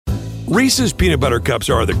Reese's Peanut Butter Cups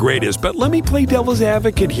are the greatest, but let me play devil's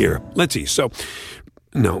advocate here. Let's see. So,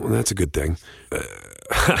 no, that's a good thing.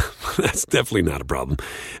 That's definitely not a problem.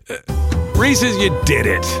 Reese's, you did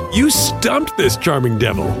it. You stumped this charming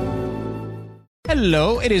devil.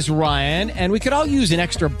 Hello, it is Ryan, and we could all use an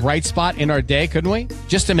extra bright spot in our day, couldn't we?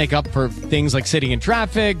 Just to make up for things like sitting in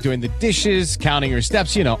traffic, doing the dishes, counting your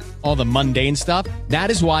steps, you know, all the mundane stuff. That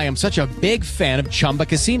is why I'm such a big fan of Chumba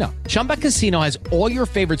Casino. Chumba Casino has all your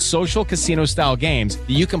favorite social casino-style games that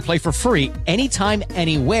you can play for free anytime,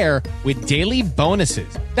 anywhere with daily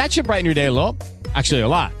bonuses. That should brighten your day a little. Actually, a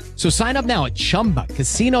lot. So sign up now at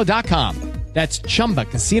ChumbaCasino.com. That's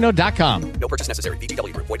ChumbaCasino.com. No purchase necessary.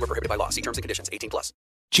 VGW Group. Void where prohibited by law. See terms and conditions. 18+.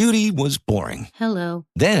 Judy was boring. Hello.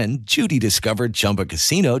 Then Judy discovered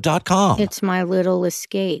ChumbaCasino.com. It's my little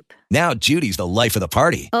escape. Now Judy's the life of the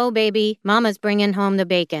party. Oh, baby, mama's bringing home the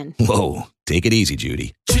bacon. Whoa, take it easy,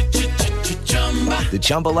 Judy. The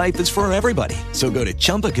Chumba life is for everybody. So go to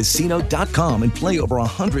ChumbaCasino.com and play over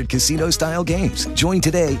 100 casino-style games. Join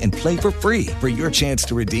today and play for free for your chance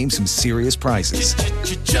to redeem some serious prizes.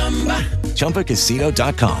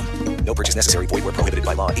 ChumbaCasino.com. No purchase necessary. Void where prohibited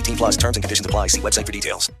by law. 18+. Terms and conditions apply. See website for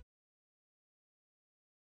details.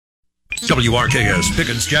 WRKS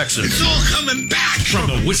Pickens Jackson. It's all coming back From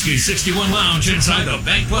the Whiskey 61 Lounge inside the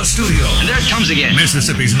Bank Plus studio. And there it comes again.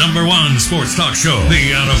 Mississippi's #1 sports talk show,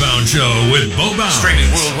 The Out of Bounds Show with Bo Bounds.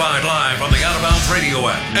 Streaming worldwide live on the Out of Bounds radio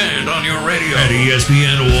app and on your radio at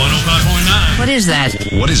ESPN 105.9. What is that?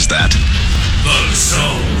 What is that? The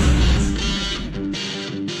Zone.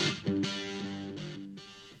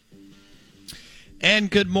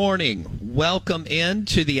 And good morning. Welcome in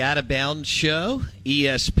to the Out of Bounds Show,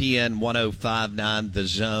 ESPN 105.9 The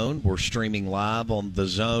Zone. We're streaming live on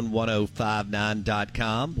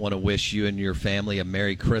thezone1059.com. Want to wish you and your family a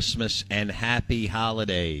Merry Christmas and Happy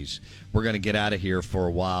Holidays. We're going to get out of here for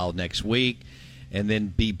a while next week and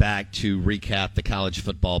then be back to recap the college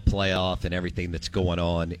football playoff and everything that's going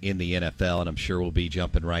on in the NFL. And I'm sure we'll be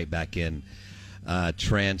jumping right back in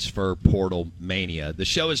transfer portal mania. The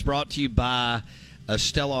show is brought to you by a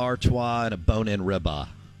Stella Artois and a bone-in ribeye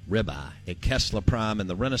at Kessler Prime in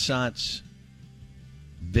the Renaissance.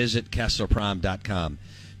 Visit KesslerPrime.com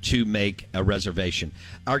to make a reservation.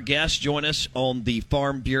 Our guests join us on the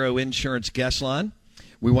Farm Bureau Insurance guest line.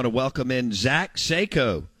 We want to welcome in Zach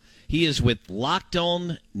Seyko. He is with Locked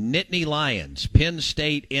On Nittany Lions, Penn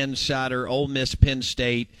State insider. Ole Miss Penn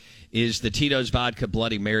State is the Tito's Vodka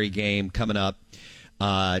Bloody Mary game coming up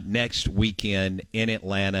next weekend in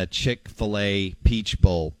Atlanta, Chick-fil-A Peach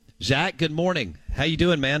Bowl. Zach, good morning. How you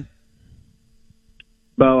doing, man?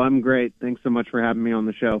 Bo, I'm great. Thanks so much for having me on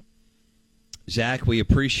the show. Zach, we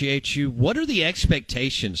appreciate you. What are the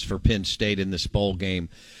expectations for Penn State in this bowl game,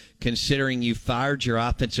 considering you fired your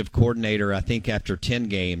offensive coordinator, I think, after 10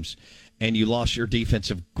 games, and you lost your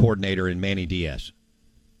defensive coordinator in Manny Diaz?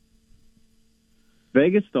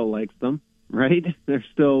 Vegas still likes them. Right? They're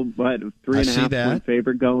still, 3.5 point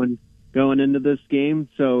favorite going into this game.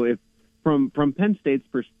 So if from Penn State's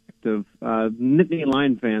perspective, Nittany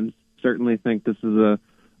Lion fans certainly think this is a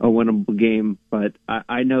winnable game, but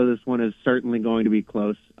I know this one is certainly going to be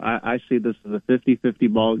close. I see this as a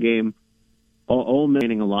 50-50 ball game. Ole Miss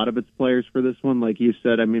a lot of its players for this one. Like you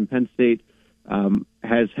said, I mean, Penn State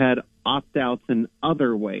has had opt-outs in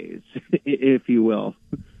other ways, if you will.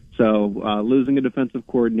 So losing a defensive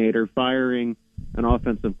coordinator, firing an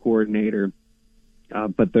offensive coordinator,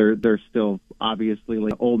 but they're still obviously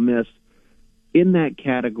like Ole Miss in that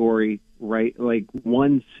category, right? Like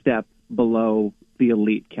one step below the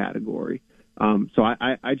elite category. So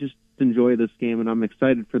I just enjoy this game, and I'm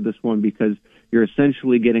excited for this one because you're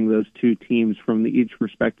essentially getting those two teams from each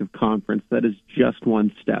respective conference that is just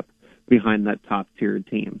one step behind that top-tier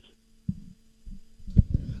teams.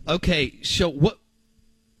 Okay, so what?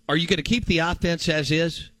 Are you going to keep the offense as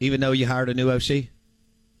is, even though you hired a new OC?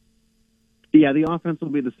 Yeah, the offense will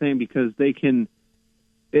be the same because they can.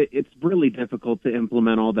 It's really difficult to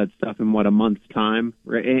implement all that stuff in a month's time.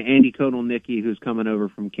 Right? Andy Kotelnicki, who's coming over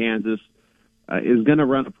from Kansas, is going to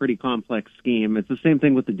run a pretty complex scheme. It's the same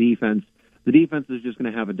thing with the defense. The defense is just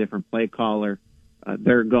going to have a different play caller.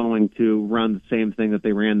 They're going to run the same thing that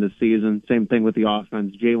they ran this season. Same thing with the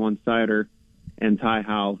offense. Jalen Sider and Ty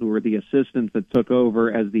Howell, who were the assistants that took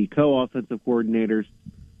over as the co-offensive coordinators,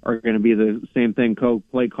 are going to be the same thing,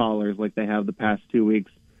 co-play callers like they have the past 2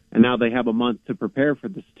 weeks. And now they have a month to prepare for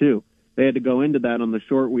this, too. They had to go into that on the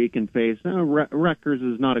short week and face, Rutgers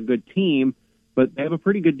is not a good team, but they have a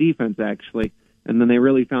pretty good defense, actually. And then they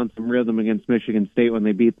really found some rhythm against Michigan State when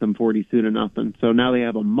they beat them 42-0. So now they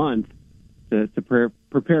have a month to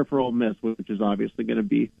prepare for Ole Miss, which is obviously going to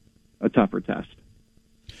be a tougher test.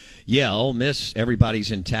 Yeah, Ole Miss,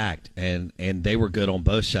 everybody's intact, and they were good on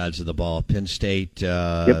both sides of the ball. Penn State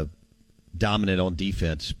dominant on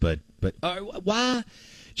defense, but why?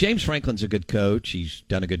 James Franklin's a good coach. He's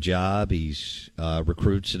done a good job. He's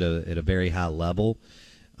recruits at a very high level.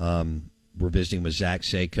 We're visiting with Zach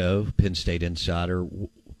Seyko, Penn State insider.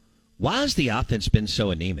 Why has the offense been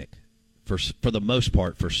so anemic for the most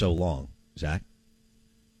part for so long, Zach?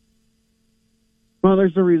 Well,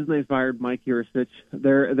 there's a reason they fired Mike Yurcich.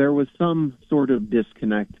 There was some sort of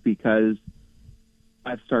disconnect because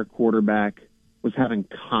five-star quarterback was having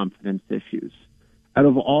confidence issues. Out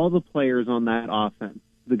of all the players on that offense,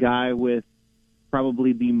 the guy with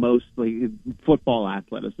probably the most football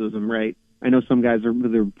athleticism, right? I know some guys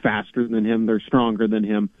they're faster than him, they're stronger than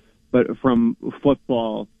him, but from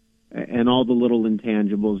football and all the little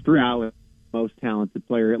intangibles, Drew Allen, most talented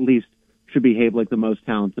player, at least should behave like the most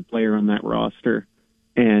talented player on that roster.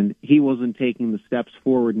 And he wasn't taking the steps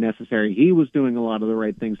forward necessary. He was doing a lot of the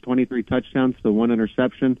right things. 23 touchdowns to 1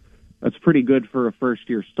 interception. That's pretty good for a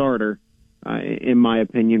first-year starter, in my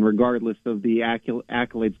opinion, regardless of the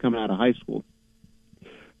accolades coming out of high school.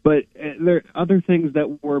 But there are other things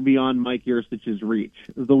that were beyond Mike Yurcich's reach.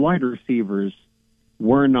 The wide receivers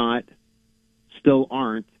were not, still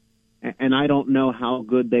aren't, and I don't know how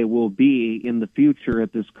good they will be in the future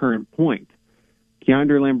at this current point.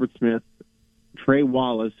 Keandre Lambert-Smith, Trey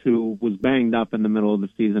Wallace, who was banged up in the middle of the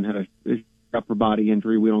season, had a upper body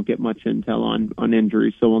injury. We don't get much intel on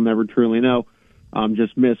injuries, so we'll never truly know.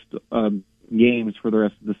 Just missed games for the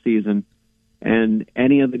rest of the season. And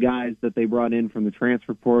any of the guys that they brought in from the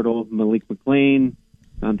transfer portal, Malik McLean,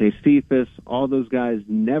 Dante Cephas, all those guys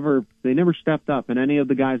never stepped up, and any of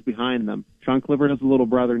the guys behind them. Sean Clifford has a little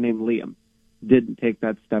brother named Liam, didn't take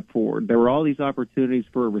that step forward. There were all these opportunities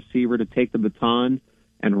for a receiver to take the baton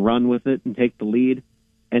and run with it and take the lead,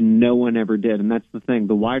 and no one ever did. And that's the thing.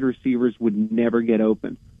 The wide receivers would never get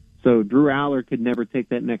open. So Drew Aller could never take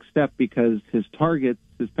that next step because his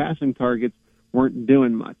passing targets, weren't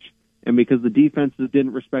doing much. And because the defenses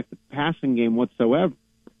didn't respect the passing game whatsoever,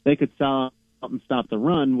 they could sell out and stop the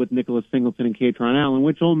run with Nicholas Singleton and Katron Allen,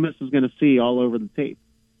 which Ole Miss is going to see all over the tape.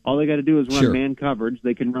 All they got to do is run man coverage.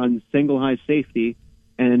 They can run single high safety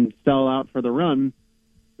and sell out for the run,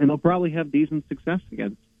 and they'll probably have decent success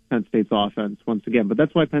against Penn State's offense once again. But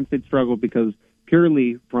that's why Penn State struggled, because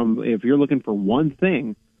purely from, if you're looking for one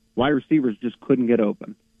thing, wide receivers just couldn't get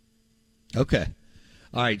open. Okay.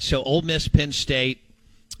 All right, so Ole Miss, Penn State,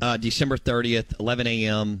 December 30th, 11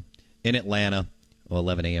 a.m. in Atlanta. Well,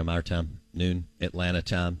 11 a.m. our time, noon Atlanta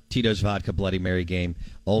time. Tito's Vodka Bloody Mary game,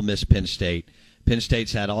 Ole Miss, Penn State. Penn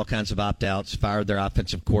State's had all kinds of opt-outs, fired their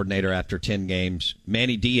offensive coordinator after 10 games.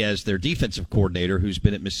 Manny Diaz, their defensive coordinator, who's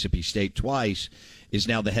been at Mississippi State twice, is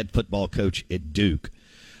now the head football coach at Duke.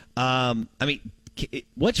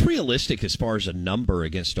 What's realistic as far as a number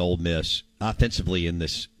against Ole Miss offensively in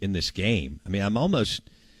this game? I mean,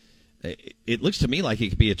 it looks to me like it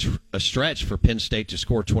could be a stretch for Penn State to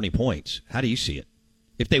score 20 points. How do you see it?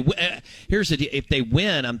 If they here's the deal. If they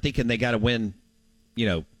win, I'm thinking they got to win,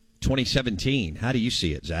 2017. How do you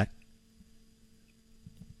see it, Zach?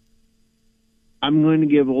 I'm going to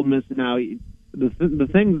give Ole Miss now. The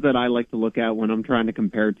things that I like to look at when I'm trying to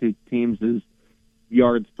compare two teams is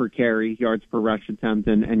yards per carry, yards per rush attempt,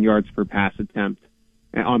 and yards per pass attempt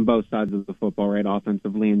on both sides of the football, right,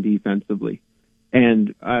 offensively and defensively.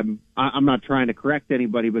 And I'm not trying to correct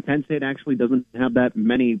anybody, but Penn State actually doesn't have that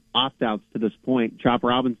many opt-outs to this point. Chop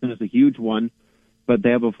Robinson is a huge one, but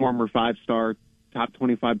they have a former 5-star, top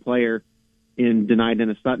 25 player in Denai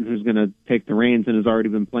Dennis Sutton who's going to take the reins and has already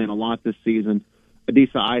been playing a lot this season.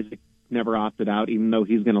 Adisa Isaac never opted out, even though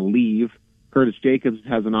he's going to leave. Curtis Jacobs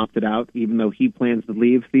hasn't opted out, even though he plans to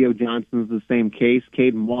leave. Theo Johnson's the same case.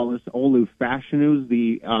 Caden Wallace, Olu Fashinu's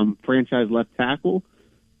the franchise left tackle,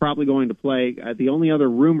 probably going to play. The only other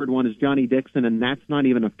rumored one is Johnny Dixon, and that's not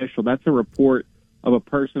even official. That's a report of a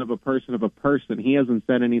person of a person of a person. He hasn't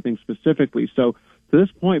said anything specifically. So to this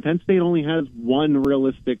point, Penn State only has one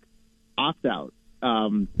realistic opt-out.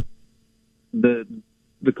 The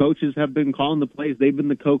coaches have been calling the plays. They've been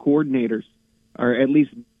the co-coordinators, or at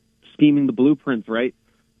least scheming the blueprints, right?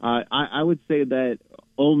 I would say that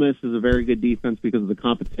Ole Miss is a very good defense because of the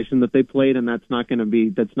competition that they played, and that's not going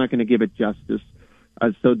to give it justice.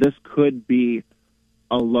 So this could be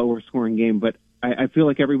a lower scoring game, but I feel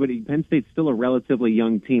like Penn State's still a relatively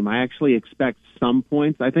young team. I actually expect some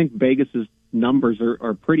points. I think Vegas's numbers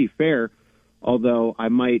are pretty fair, although I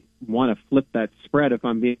might want to flip that spread if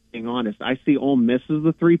I'm being honest. I see Ole Miss as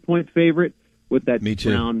the 3-point favorite with that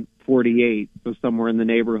around 48, so somewhere in the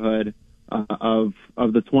neighborhood of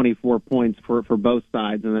the 24 points for both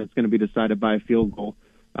sides, and that's going to be decided by a field goal.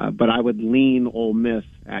 but I would lean Ole Miss,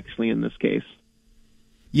 actually, in this case.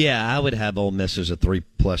 Yeah, I would have Ole Miss as a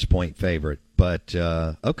 3+ point favorite. But,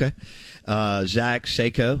 okay. Zach,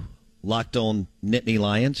 Seyko, locked on Nittany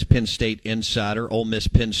Lions, Penn State Insider, Ole Miss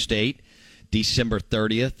Penn State, December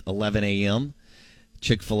 30th, 11 a.m.,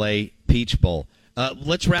 Chick-fil-A Peach Bowl.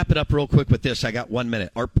 Let's wrap it up real quick with this. I got 1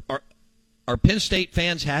 minute. Are Penn State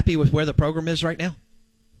fans happy with where the program is right now?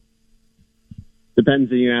 Depends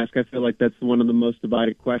who you ask. I feel like that's one of the most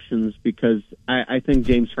divided questions because I think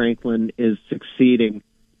James Franklin is succeeding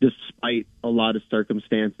despite a lot of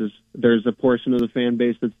circumstances. There's a portion of the fan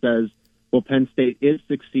base that says, well, Penn State is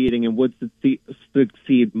succeeding and would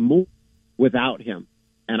succeed more without him.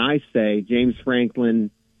 And I say James Franklin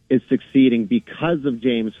is succeeding because of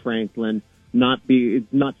James Franklin, not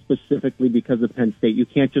specifically because of Penn State. You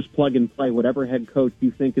can't just plug and play whatever head coach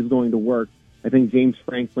you think is going to work. I think James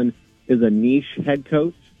Franklin is a niche head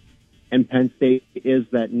coach, and Penn State is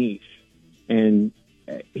that niche. And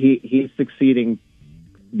he's succeeding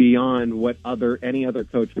beyond what any other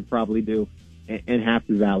coach could probably do in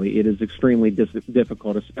Happy Valley. It is extremely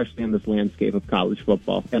difficult, especially in this landscape of college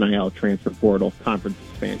football, NIL, transfer portal, conference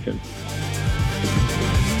expansion.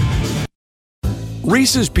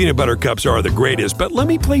 Reese's Peanut Butter Cups are the greatest, but let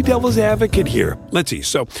me play devil's advocate here. Let's see.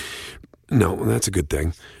 So, no, that's a good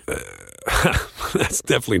thing. That's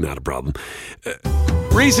definitely not a problem.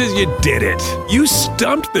 Reese's, you did it. You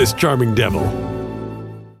stumped this charming devil.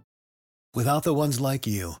 Without the ones like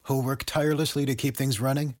you, who work tirelessly to keep things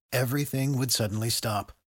running, everything would suddenly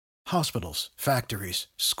stop. Hospitals, factories,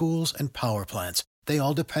 schools, and power plants, they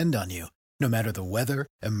all depend on you. No matter the weather,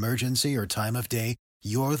 emergency, or time of day,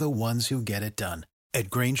 you're the ones who get it done. At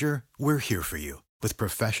Grainger, we're here for you with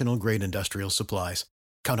professional-grade industrial supplies.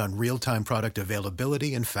 Count on real-time product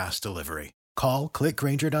availability and fast delivery. Call,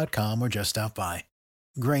 clickgrainger.com, or just stop by.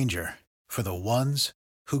 Grainger, for the ones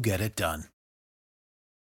who get it done.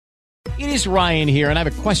 It is Ryan here, and I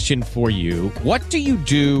have a question for you. What do you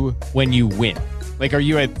do when you win? Like, are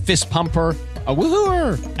you a fist pumper, a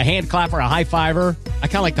woohooer, a hand clapper, a high fiver? I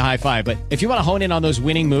kind of like the high five, but if you want to hone in on those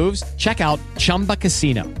winning moves, check out Chumba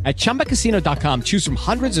Casino. At ChumbaCasino.com, choose from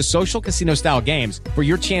hundreds of social casino-style games for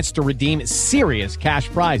your chance to redeem serious cash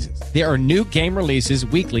prizes. There are new game releases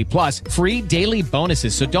weekly, plus free daily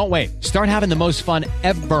bonuses. So don't wait. Start having the most fun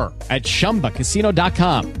ever at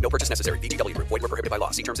ChumbaCasino.com. No purchase necessary. VGW. Void where prohibited by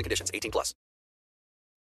law. See terms and conditions. 18+.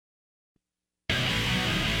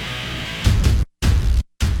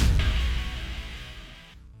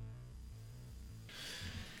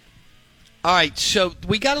 All right, so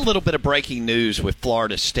we got a little bit of breaking news with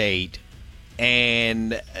Florida State,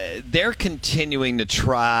 and they're continuing to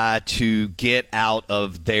try to get out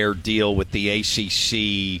of their deal with the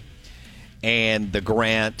ACC and the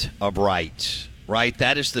grant of rights, right?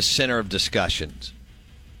 That is the center of discussions.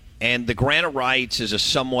 And the grant of rights is a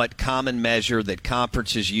somewhat common measure that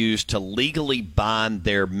conferences use to legally bind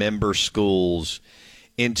their member schools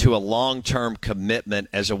into a long-term commitment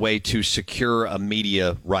as a way to secure a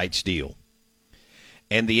media rights deal.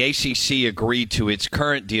 And the ACC agreed to its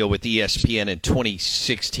current deal with ESPN in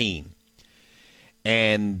 2016.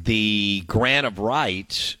 And the grant of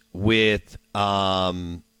rights with,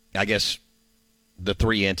 I guess, the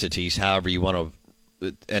three entities, however you want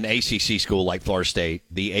to, an ACC school like Florida State,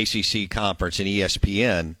 the ACC Conference, and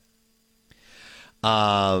ESPN,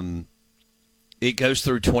 it goes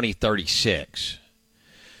through 2036.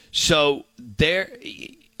 So there,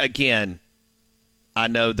 again, I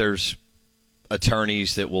know there's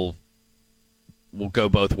attorneys that will go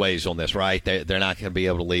both ways on this, right? They're not going to be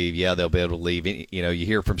able to leave. Yeah, they'll be able to leave. You know, you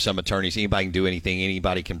hear from some attorneys, anybody can do anything.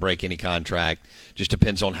 Anybody can break any contract. Just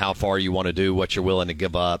depends on how far you want to do, what you're willing to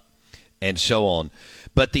give up, and so on.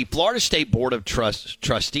 But the Florida State Board of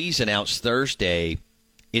Trustees announced Thursday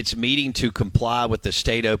its meeting to comply with the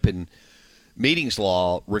state open meetings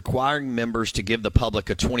law, requiring members to give the public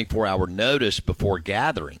a 24-hour notice before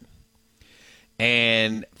gathering.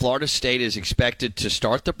 And Florida State is expected to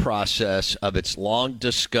start the process of its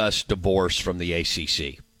long-discussed divorce from the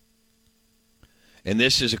ACC. And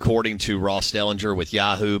this is according to Ross Dellinger with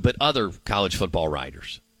Yahoo, but other college football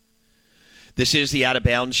writers. This is the Out of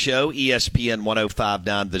Bounds Show, ESPN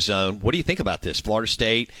 105.9 The Zone. What do you think about this, Florida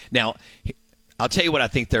State? Now, I'll tell you what I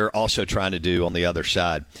think they're also trying to do on the other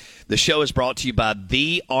side. The show is brought to you by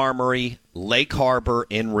The Armory, Lake Harbor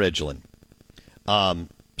in Ridgeland.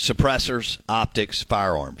 Suppressors, optics,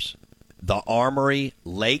 firearms. The Armory,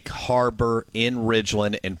 Lake Harbor in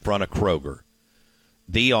Ridgeland in front of Kroger.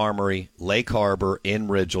 The Armory, Lake Harbor in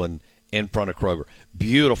Ridgeland in front of Kroger.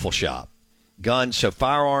 Beautiful shop. Guns, so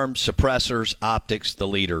firearms, suppressors, optics, the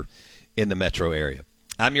leader in the metro area.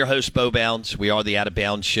 I'm your host, Bo Bounds. We are the Out of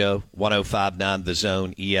Bounds Show, 105.9 The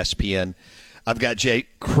Zone, ESPN. I've got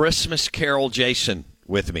Christmas Carol Jason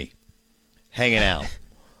with me, hanging out.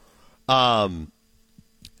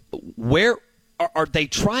 Where are they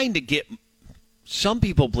trying to get? Some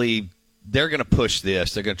people believe they're going to push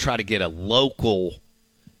this. They're going to try to get a local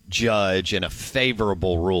judge and a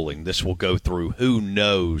favorable ruling. This will go through who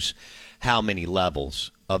knows how many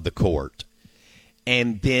levels of the court.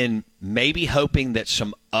 And then maybe hoping that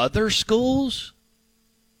some other schools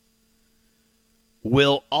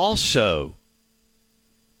will also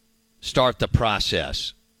start the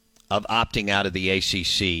process of opting out of the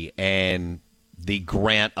ACC and the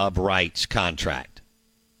grant of rights contract.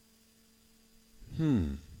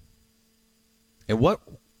 And what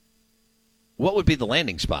would be the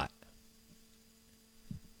landing spot?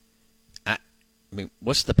 I mean,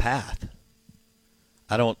 what's the path?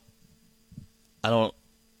 I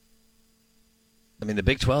mean, the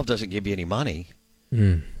Big 12 doesn't give you any money.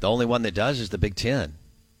 The only one that does is the Big 10.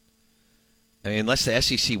 I mean, unless the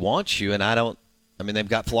SEC wants you, and they've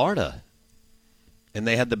got Florida. And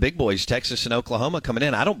they had the big boys, Texas and Oklahoma, coming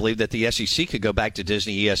in. I don't believe that the SEC could go back to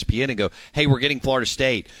Disney, ESPN, and go, hey, we're getting Florida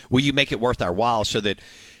State. Will you make it worth our while so that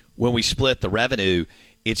when we split the revenue,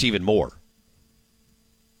 it's even more?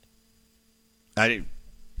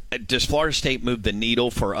 Does Florida State move the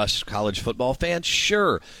needle for us college football fans?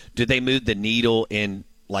 Sure. Do they move the needle in,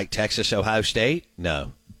 like, Texas, Ohio State?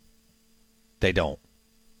 No. They don't.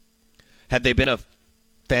 Have they been a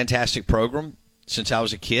fantastic program since I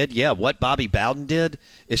was a kid? Yeah, what Bobby Bowden did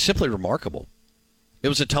is simply remarkable. It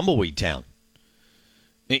was a tumbleweed town.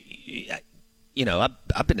 You know,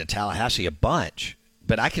 I've been to Tallahassee a bunch,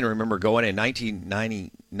 but I can remember going in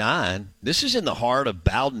 1999. This is in the heart of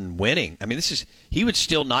Bowden winning. I mean, he would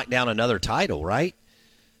still knock down another title, right?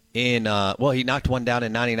 He knocked one down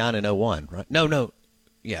in 99 and 01, right? No.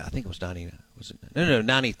 Yeah, I think it was 99. Was it? No,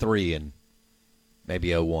 93 and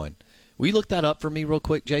maybe 01. Will you look that up for me real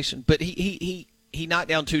quick, Jason? But he knocked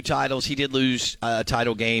down 2 titles. He did lose a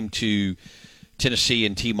title game to Tennessee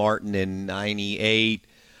and T. Martin in 98.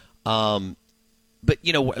 But,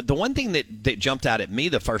 you know, the one thing that jumped out at me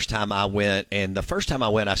the first time I went,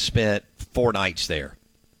 I spent 4 nights there.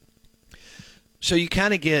 So you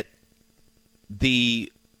kind of get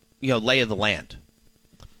the, lay of the land.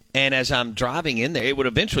 And as I'm driving in there, it would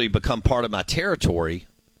eventually become part of my territory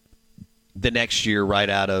the next year right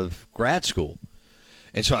out of grad school.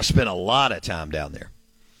 And so I spent a lot of time down there.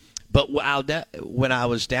 But when I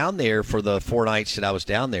was down there for the 4 nights that I was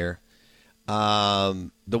down there,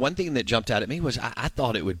 the one thing that jumped out at me was I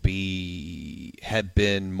thought it would had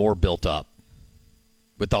been more built up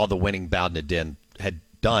with all the winning Bowden had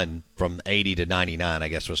done from 80 to 99, I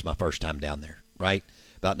guess was my first time down there, right?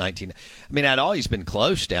 About 19. I mean, I'd always been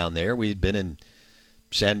close down there. We'd been in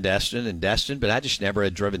Sandestin and Destin, but I just never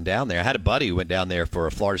had driven down there. I had a buddy who went down there for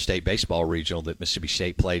a Florida State baseball regional that Mississippi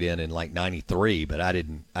State played in like 93, but I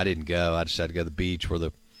didn't go. I decided to go to the beach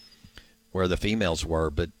where the females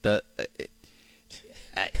were, but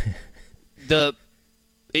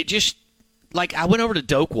it just, like, I went over to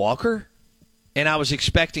Doak Walker and I was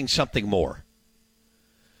expecting something more.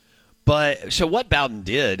 But so what Bowden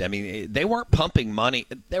did, I mean, they weren't pumping money.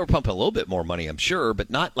 They were pumping a little bit more money, I'm sure, but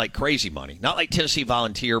not like crazy money, not like Tennessee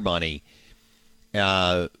Volunteer money,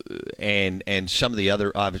 and some of the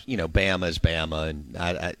other, Bama's Bama, and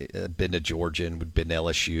I'd been to Georgia and been to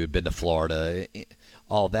LSU, had been to Florida,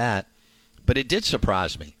 all that. But it did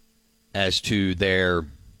surprise me as to their.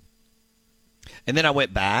 And then I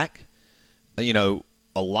went back, a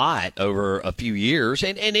lot over a few years,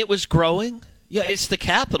 and it was growing. Yeah, it's the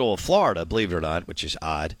capital of Florida, believe it or not, which is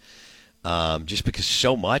odd, just because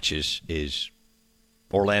so much is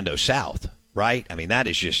Orlando South, right? I mean, that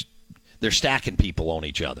is just they're stacking people on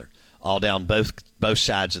each other all down both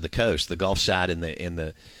sides of the coast, the Gulf side and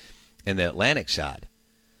the Atlantic side.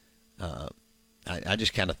 I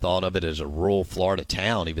just kind of thought of it as a rural Florida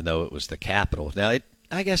town, even though it was the capital. Now,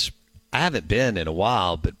 I guess I haven't been in a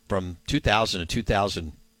while, but from 2000 to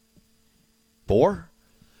 2004,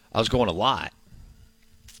 I was going a lot.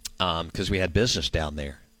 Because we had business down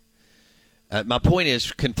there. My point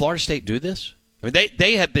is, can Florida State do this? I mean,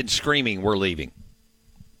 they have been screaming, we're leaving.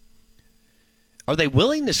 Are they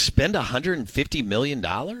willing to spend $150 million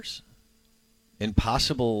in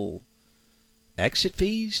possible exit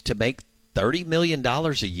fees to make $30 million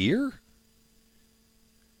a year?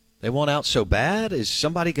 They want out so bad? Is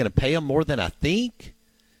somebody going to pay them more than I think?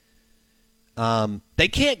 They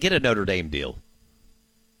can't get a Notre Dame deal.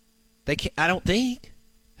 They can't, I don't think.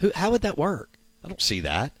 How would that work? I don't see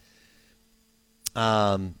that.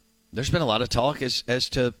 There's been a lot of talk as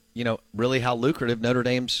to really how lucrative Notre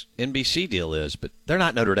Dame's NBC deal is. But they're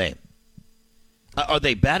not Notre Dame. Are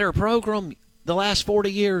they better program the last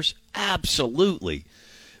 40 years? Absolutely.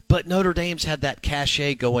 But Notre Dame's had that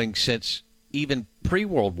cachet going since even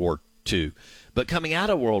pre-World War II. But coming out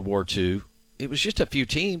of World War II, it was just a few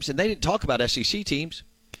teams, and they didn't talk about SEC teams.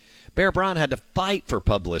 Bear Bryant had to fight for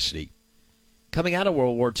publicity. Coming out of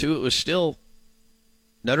World War II, it was still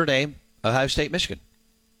Notre Dame, Ohio State, Michigan,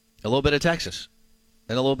 a little bit of Texas,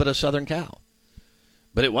 and a little bit of Southern Cal.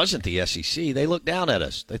 But it wasn't the SEC. They looked down at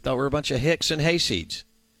us. They thought we were a bunch of hicks and hayseeds.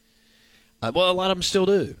 Well, a lot of them still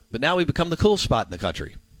do. But now we've become the cool spot in the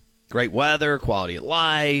country. Great weather, quality of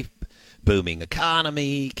life, booming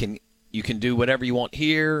economy. You can do whatever you want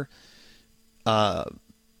here.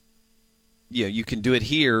 You can do it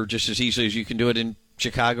here just as easily as you can do it in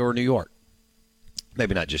Chicago or New York.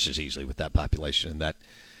 Maybe not just as easily with that population and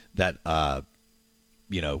that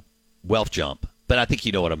wealth jump. But I think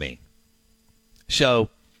you know what I mean. So,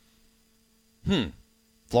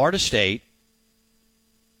 Florida State,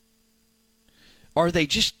 are they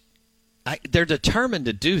just they're determined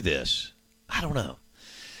to do this? I don't know.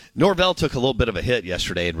 Norvell took a little bit of a hit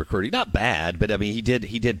yesterday in recruiting. Not bad, but I mean he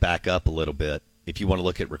did back up a little bit if you want to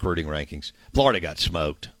look at recruiting rankings. Florida got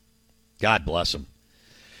smoked. God bless them.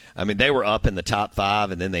 I mean, they were up in the top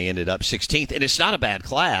 5, and then they ended up 16th. And it's not a bad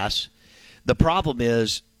class. The problem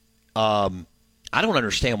is I don't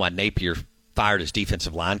understand why Napier fired his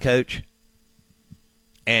defensive line coach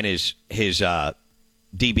and his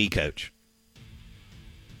DB coach.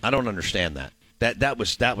 I don't understand that. That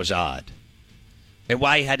was odd. And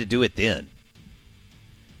why he had to do it then.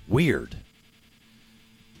 Weird.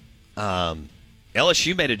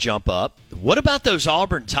 LSU made a jump up. What about those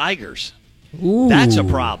Auburn Tigers? Ooh. That's a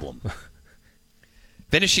problem.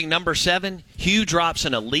 Finishing number 7, Hugh drops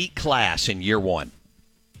an elite class in year 1.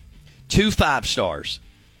 2 5-stars,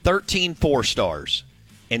 13 4-stars,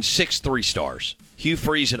 and 6 3-stars. Hugh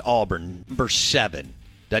Freeze at Auburn, number 7.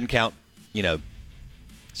 Doesn't count,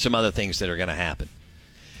 some other things that are going to happen.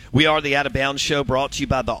 We are the Out of Bounds Show, brought to you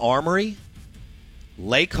by the Armory,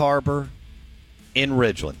 Lake Harbor, in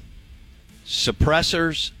Ridgeland.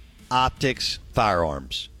 Suppressors, optics,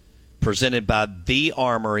 firearms. Presented by the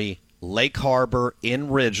Armory, Lake Harbor, in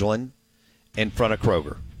Ridgeland, in front of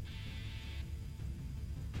Kroger.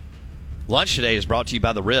 Lunch today is brought to you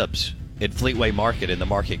by the Ribs at Fleetway Market in the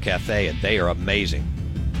Market Cafe, and they are amazing.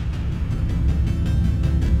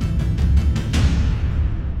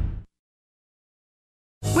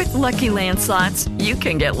 With Lucky Land Slots, you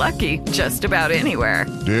can get lucky just about anywhere.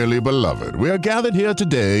 Dearly beloved, we are gathered here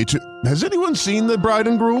today to... Has anyone seen the bride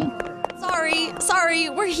and groom? Sorry,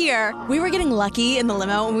 we're here. We were getting lucky in the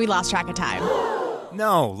limo and we lost track of time.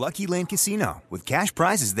 No, Lucky Land Casino, with cash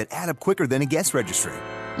prizes that add up quicker than a guest registry.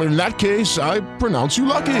 In that case, I pronounce you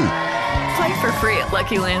lucky. Play for free at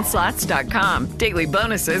LuckyLandSlots.com. Daily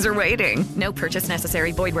bonuses are waiting. No purchase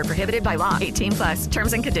necessary. Void where prohibited by law. 18+.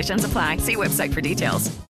 Terms and conditions apply. See website for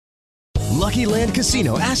details. Lucky Land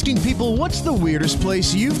Casino, asking people, what's the weirdest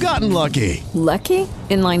place you've gotten lucky? Lucky?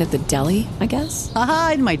 In line at the deli, I guess?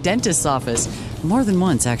 Aha, in my dentist's office. More than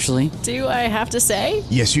once, actually. Do I have to say?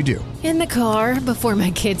 Yes, you do. In the car before my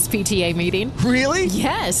kids' PTA meeting. Really?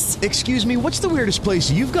 Yes. Excuse me, what's the weirdest place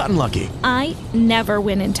you've gotten lucky? I never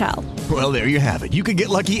win and tell. Well, there you have it. You can get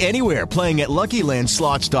lucky anywhere, playing at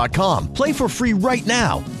LuckyLandSlots.com. Play for free right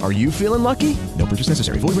now. Are you feeling lucky? No purchase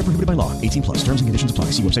necessary. Void where prohibited by law. 18+. Terms and conditions apply.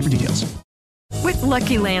 See website for details. With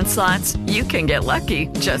Lucky Land Slots, you can get lucky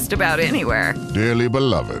just about anywhere. Dearly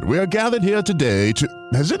beloved, we are gathered here today to...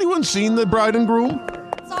 Has anyone seen the bride and groom?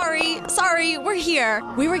 Sorry, we're here.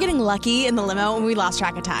 We were getting lucky in the limo and we lost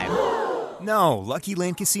track of time. No, Lucky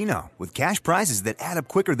Land Casino, with cash prizes that add up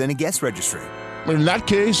quicker than a guest registry. In that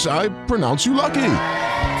case, I pronounce you lucky.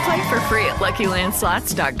 Play for free at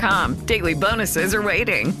LuckyLandSlots.com. Daily bonuses are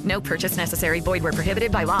waiting. No purchase necessary. Void where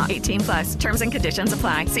prohibited by law. 18+. Terms and conditions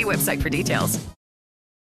apply. See website for details.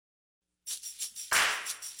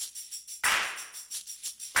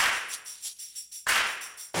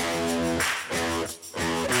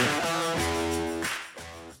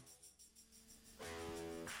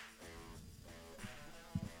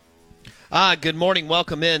 Good morning.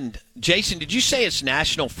 Welcome in. Jason, did you say it's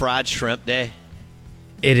National Fried Shrimp Day?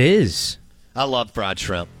 It is. I love fried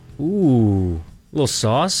shrimp. Ooh. A little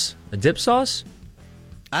sauce? A dip sauce?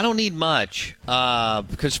 I don't need much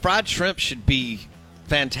because fried shrimp should be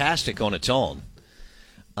fantastic on its own.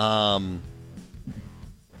 Man,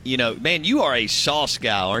 you are a sauce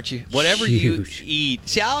guy, aren't you? Whatever Huge. you eat.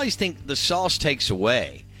 See, I always think the sauce takes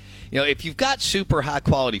away. If you've got super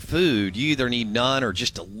high-quality food, you either need none or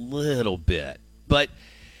just a little bit. But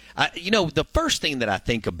The first thing that I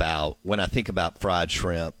think about when I think about fried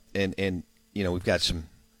shrimp, and we've got some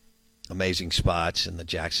amazing spots in the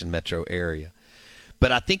Jackson metro area,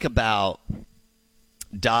 but I think about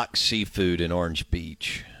Doc's Seafood in Orange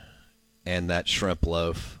Beach and that shrimp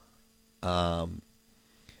loaf.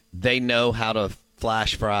 They know how to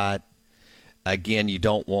flash fry it. Again, you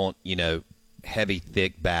don't want, heavy,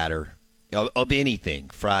 thick batter of anything.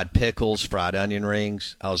 Fried pickles, fried onion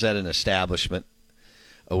rings. I was at an establishment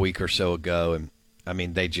a week or so ago, and,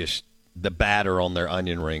 the batter on their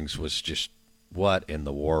onion rings was just, what in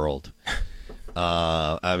the world? You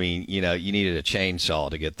needed a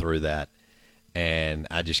chainsaw to get through that, and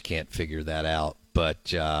I just can't figure that out. But,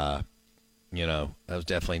 that was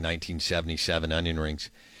definitely 1977 onion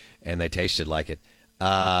rings, and they tasted like it.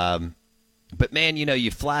 But, man,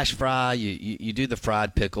 you flash fry, you do the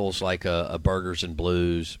fried pickles like a Burgers and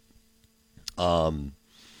Blues.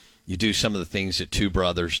 You do some of the things that Two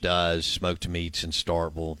Brothers does, smoked meats in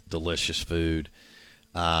Starkville, delicious food.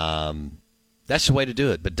 That's the way to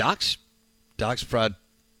do it. But Doc's fried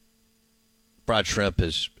shrimp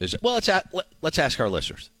is well. Let's ask our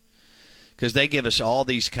listeners, because they give us all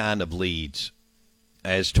these kind of leads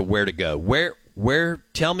as to where to go. Where?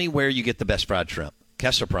 Tell me where you get the best fried shrimp.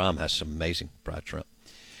 Kessler Prime has some amazing fried shrimp.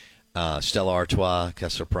 Stella Artois,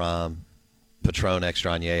 Kessler Prime, Patron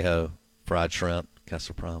Extra Añejo, fried shrimp,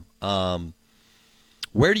 Kessler Prime.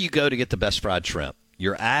 Where do you go to get the best fried shrimp?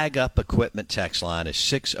 Your Ag Up Equipment text line is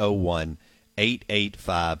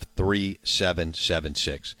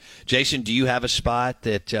 601-885-3776. Jason, do you have a spot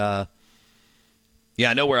that I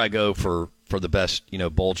know where I go for the best,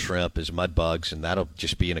 boiled shrimp is Mud Bugs, and that'll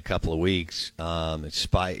just be in a couple of weeks. It's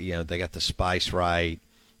they got the spice right.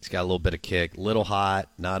 It's got a little bit of kick, little hot,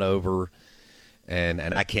 not over, and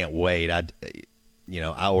I can't wait. I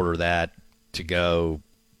order that to go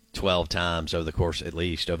 12 times over the course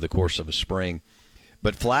of a spring.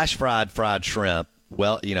 But flash fried shrimp,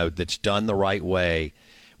 that's done the right way,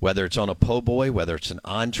 whether it's on a po' boy, whether it's an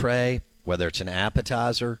entree, whether it's an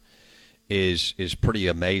appetizer, is pretty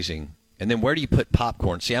amazing. And then where do you put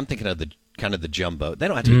popcorn? See, I'm thinking of the jumbo. They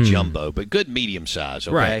don't have to be jumbo, but good medium size,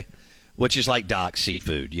 okay? Right. Which is like Doc's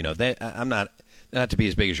Seafood. They not to be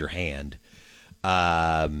as big as your hand.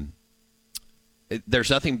 There's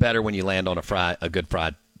nothing better when you land on a good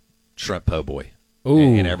fried shrimp po' boy.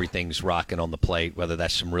 And everything's rocking on the plate, whether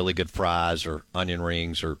that's some really good fries or onion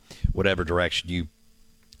rings or whatever direction you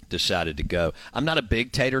decided to go. I'm not a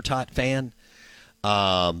big tater tot fan,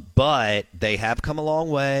 but they have come a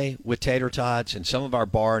long way with tater tots, and some of our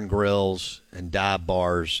bar and grills and dive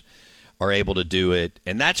bars are able to do it.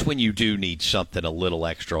 And that's when you do need something a little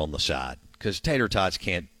extra on the side, because tater tots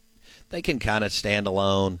can kind of stand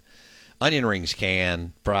alone. Onion rings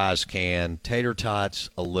can, fries can, tater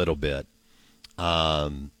tots a little bit.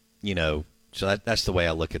 So that's the way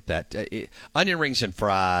I look at that. Onion rings and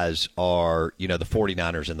fries are, the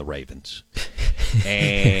 49ers and the Ravens.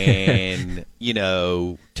 And,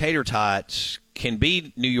 tater tots can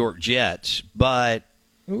be New York Jets, but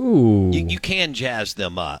you can jazz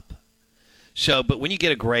them up. So, but when you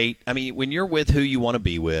get when you're with who you want to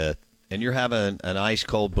be with, and you're having an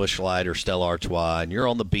ice-cold Busch Light or Stella Artois, and you're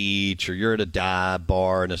on the beach, or you're at a dive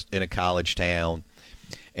bar in a college town,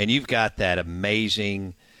 and you've got that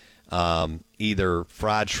amazing either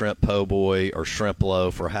fried shrimp po' boy or shrimp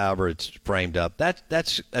loaf, or however it's framed up.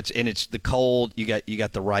 That's and it's the cold. You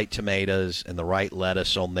got the right tomatoes and the right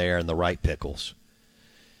lettuce on there and the right pickles,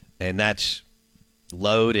 and that's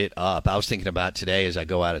load it up. I was thinking about today as I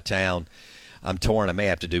go out of town. I'm torn. I may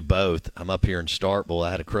have to do both. I'm up here in Starkville.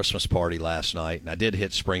 I had a Christmas party last night, and I did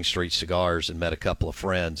hit Spring Street Cigars and met a couple of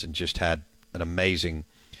friends and just had an amazing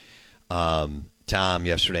time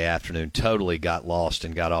yesterday afternoon. Totally got lost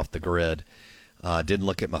and got off the grid. Didn't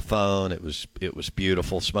look at my phone. It was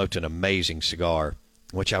beautiful. Smoked an amazing cigar,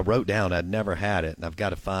 which I wrote down. I'd never had it, and I've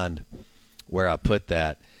got to find where I put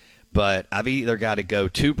that. But I've either got to go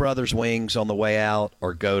Two Brothers Wings on the way out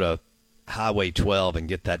or go to Highway 12 and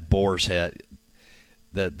get that Boar's Head.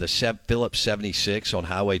 The Phillips 76 on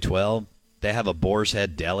Highway 12, they have a Boar's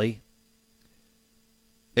Head deli.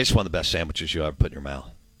 It's one of the best sandwiches you'll ever put in your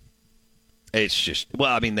mouth. It's just,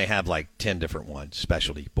 they have like 10 different ones,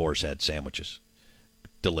 specialty Boar's Head sandwiches.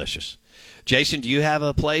 Delicious. Jason, do you have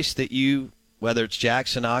a place that you, whether it's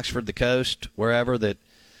Jackson, Oxford, the coast, wherever, that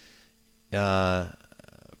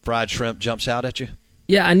fried shrimp jumps out at you?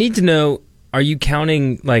 Yeah, I need to know, are you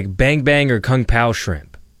counting like Bang Bang or Kung Pao shrimp?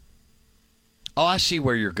 Oh, I see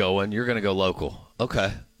where you're going. You're going to go local.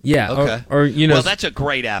 Okay. Yeah. Okay. Or well, that's a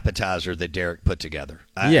great appetizer that Derek put together.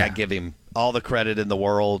 I give him all the credit in the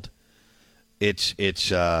world. It's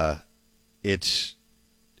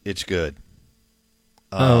It's good.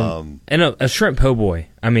 And a shrimp po' boy.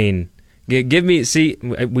 I mean, give me. See,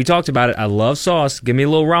 we talked about it. I love sauce. Give me a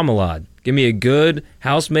little remoulade. Give me a good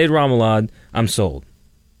house-made remoulade. I'm sold.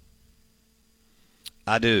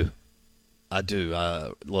 I do.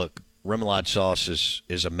 Look, remoulade sauce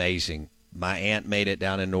is amazing. My aunt made it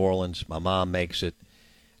down in New Orleans. My mom makes it.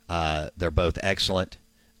 They're both excellent.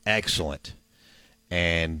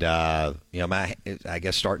 And I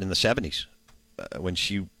guess starting in the 70s when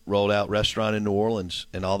she rolled out restaurant in New Orleans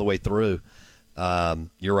and all the way through.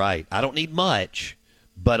 You're right. I don't need much,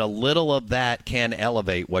 but a little of that can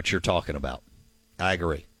elevate what you're talking about. I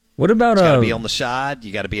agree. What about it's got to be on the side.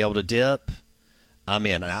 You got to be able to dip. I'm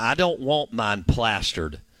in. I don't want mine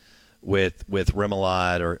plastered with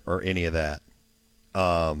remoulade or any of that.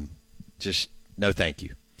 Just no thank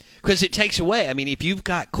you. Because it takes away. I mean, if you've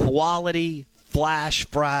got quality flash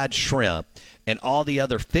fried shrimp and all the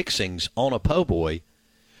other fixings on a po' boy,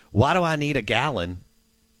 why do I need a gallon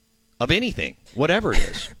of anything, whatever it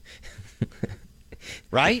is?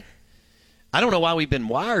 Right? I don't know why we've been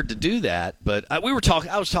wired to do that, but I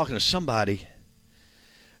was talking to somebody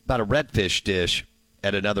about a redfish dish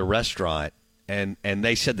at another restaurant, and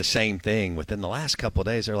they said the same thing within the last couple of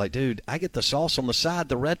days. They're like, dude, I get the sauce on the side.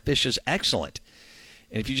 The redfish is excellent.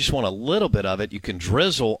 And if you just want a little bit of it, you can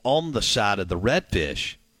drizzle on the side of the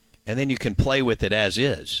redfish, and then you can play with it as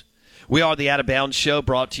is. We are the Out of Bounds Show,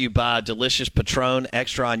 brought to you by Delicious Patron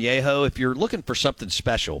Extra Añejo. If you're looking for something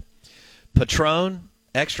special, Patron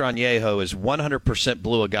Extra Añejo is 100%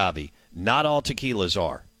 blue agave. Not all tequilas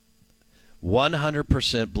are.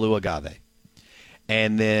 100% blue agave.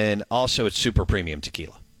 And then also it's super premium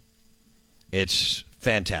tequila. It's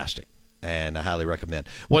fantastic, and I highly recommend.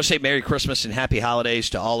 I want to say Merry Christmas and Happy Holidays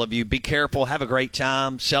to all of you. Be careful. Have a great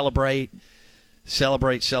time. Celebrate.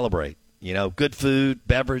 You know, good food,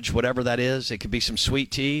 beverage, whatever that is. It could be some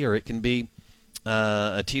sweet tea, or it can be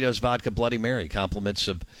a Tito's Vodka Bloody Mary. Compliments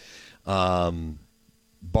of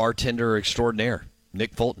bartender extraordinaire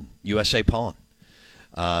Nick Fulton, USA Pawn,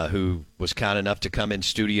 who was kind enough to come in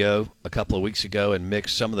studio a couple of weeks ago and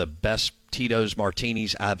mix some of the best Tito's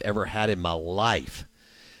martinis I've ever had in my life.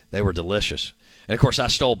 They were delicious. And, of course, I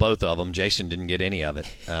stole both of them. Jason didn't get any of it.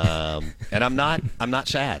 And I'm not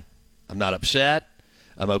sad. I'm not upset.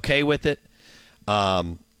 I'm okay with it.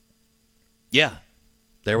 Yeah,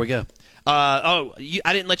 there we go. I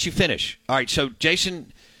didn't let you finish. All right, so,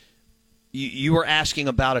 Jason, you were asking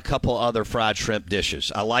about a couple other fried shrimp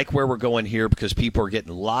dishes. I like where we're going here because people are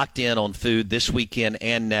getting locked in on food this weekend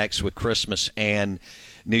and next with Christmas and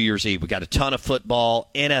New Year's Eve. We got a ton of football,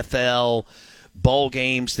 NFL, bowl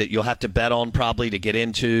games that you'll have to bet on probably to get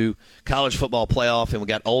into, college football playoff, and we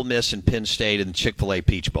got Ole Miss and Penn State and the Chick-fil-A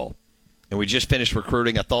Peach Bowl. And we just finished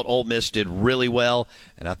recruiting. I thought Ole Miss did really well,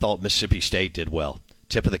 and I thought Mississippi State did well.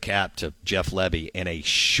 Tip of the cap to Jeff Levy in a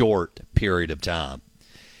short period of time.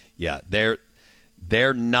 Yeah, they're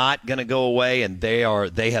not going to go away, and they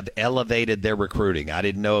have elevated their recruiting. I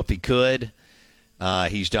didn't know if he could.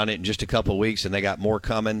 He's done it in just a couple of weeks, and they got more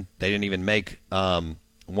coming. They didn't even make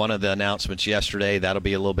one of the announcements yesterday. That'll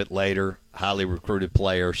be a little bit later. Highly recruited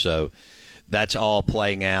player, so that's all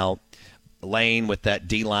playing out. Lane with that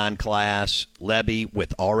D-line class. Levy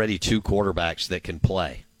with already 2 quarterbacks that can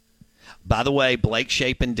play. By the way, Blake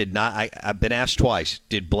Shapen did not – I've been asked twice.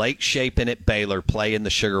 Did Blake Shapen at Baylor play in the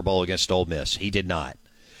Sugar Bowl against Ole Miss? He did not.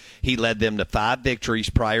 He led them to 5 victories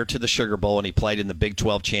prior to the Sugar Bowl, and he played in the Big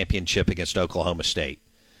 12 championship against Oklahoma State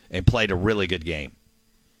and played a really good game.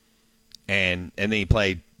 And then he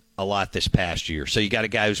played a lot this past year. So you got a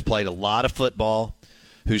guy who's played a lot of football,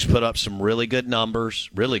 who's put up some really good numbers.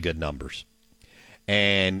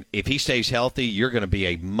 And if he stays healthy, you're going to be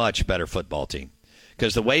a much better football team.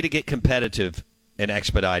 Because the way to get competitive and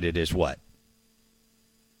expedited is what?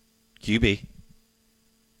 QB,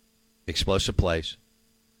 explosive plays,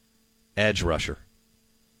 edge rusher,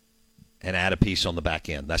 and add a piece on the back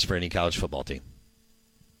end. That's for any college football team.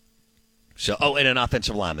 So, and an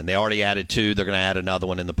offensive lineman. They already added 2. They're going to add another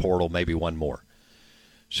one in the portal, maybe one more.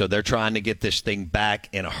 So they're trying to get this thing back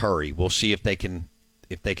in a hurry. We'll see if they can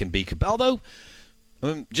be. Although,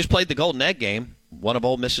 just played the Golden Egg game, one of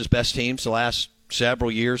Ole Miss's best teams the last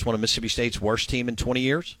several years, one of Mississippi State's worst team in 20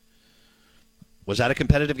 years. Was that a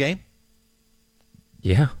competitive game?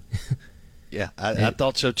 Yeah. Yeah, I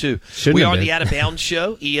thought so too. We are the Out of Bounds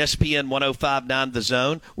Show, ESPN 105.9 The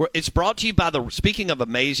Zone. It's brought to you by speaking of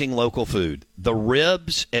amazing local food, the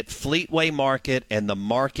Ribs at Fleetway Market and the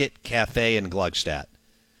Market Cafe in Gluckstadt.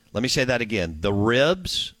 Let me say that again. The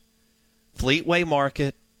Ribs, Fleetway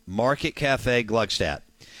Market, Market Cafe, Gluckstadt.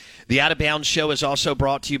 The Out of Bounds Show is also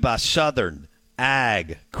brought to you by Southern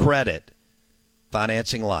Ag Credit.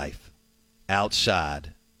 financing life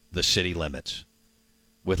outside the city limits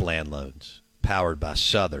with land loans, powered by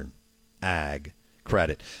Southern Ag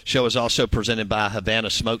Credit. Show is also presented by Havana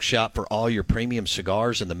Smoke Shop for all your premium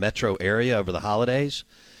cigars in the metro area over the holidays.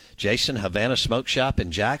 Jason, Havana Smoke Shop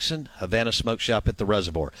in Jackson, Havana Smoke Shop at the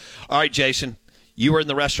Reservoir. All right, Jason, you were in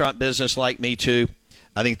the restaurant business like me too.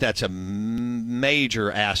 I think that's a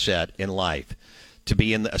major asset in life to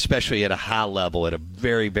be in, especially at a high level, at a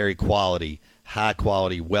very, very high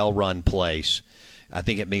quality, well-run place. I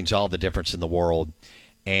think it means all the difference in the world.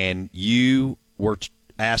 And you were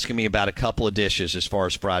asking me about a couple of dishes as far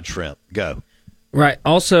as fried shrimp. Go. Right.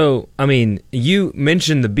 Also, I mean, you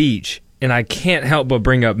mentioned the beach, and I can't help but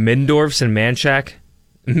bring up Mindorf's in Manchac.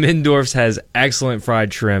 Mindorf's has excellent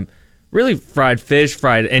fried shrimp, really fried fish,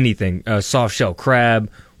 fried anything, soft shell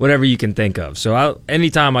crab, whatever you can think of. So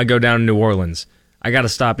anytime I go down to New Orleans, I got to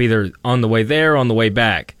stop either on the way there or on the way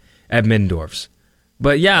back at Mindorf's.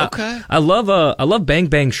 But yeah, okay. I love Bang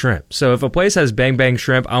Bang shrimp. So if a place has Bang Bang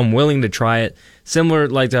shrimp, I'm willing to try it. Similar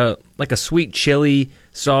like a sweet chili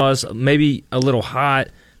sauce, maybe a little hot.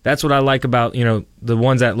 That's what I like about, the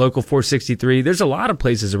ones at Local 463. There's a lot of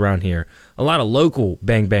places around here, a lot of local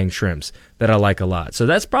Bang Bang shrimps that I like a lot. So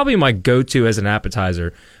that's probably my go-to as an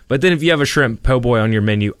appetizer. But then if you have a shrimp po' boy on your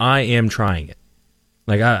menu, I am trying it.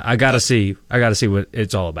 Like I gotta see what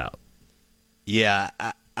it's all about. Yeah,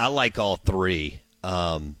 I like all three.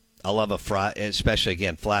 I love a fry, especially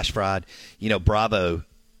again flash fried. Bravo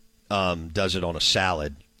does it on a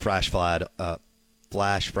salad, flash fried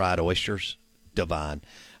oysters, divine.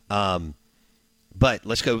 But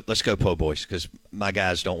let's go po' boys because my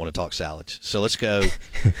guys don't want to talk salads. So let's go.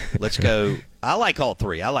 I like all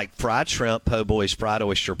three. I like fried shrimp po' boys, fried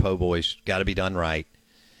oyster po' boys. Got to be done right,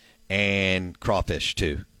 and crawfish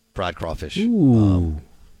too, fried crawfish. Ooh.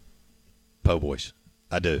 Po' boys.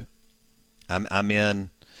 I do. I'm in.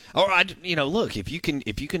 Or look, if you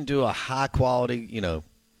can do a high quality,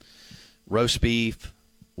 roast beef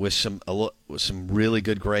with some really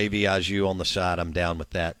good gravy as you on the side, I'm down with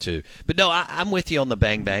that too. But no, I'm with you on the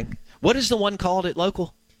Bang Bang. What is the one called at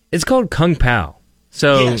Local? It's called Kung Pao.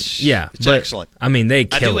 So yes, yeah, it's excellent. I mean, they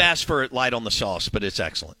kill it. I do ask for it light on the sauce, but it's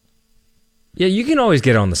excellent. Yeah, you can always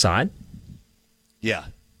get it on the side. Yeah,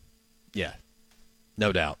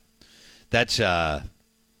 no doubt. That's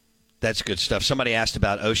good stuff. Somebody asked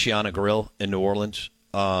about Oceana Grill in New Orleans.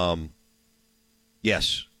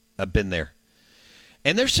 Yes, I've been there.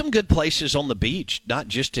 And there's some good places on the beach, not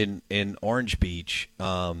just in Orange Beach,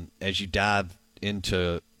 as you dive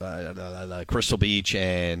into Crystal Beach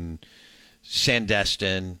and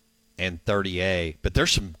Sandestin and 30A. But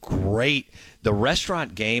there's some the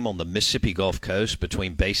restaurant game on the Mississippi Gulf Coast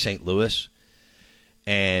between Bay St. Louis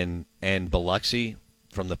and Biloxi,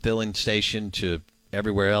 from the filling station to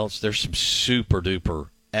everywhere else, there's some super duper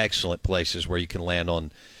excellent places where you can land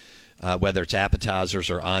on whether it's appetizers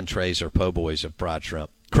or entrees or po' boys of fried shrimp.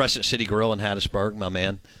 Crescent City Grill in Hattiesburg, my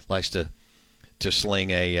man, likes to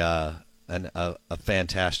sling a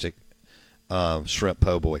fantastic shrimp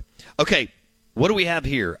po' boy. Okay, what do we have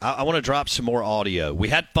here? I want to drop some more audio. We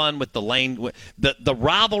had fun with the lane. The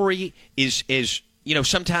rivalry is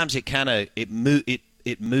sometimes it kind of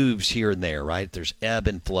it moves here and there, right? There's ebb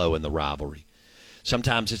and flow in the rivalry.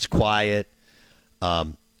 Sometimes it's quiet.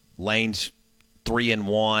 Lane's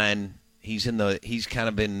 3-1. He's kind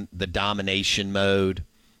of in the domination mode.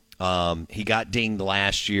 He got dinged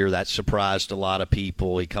last year. That surprised a lot of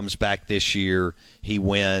people. He comes back this year. He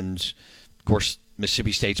wins. Of course,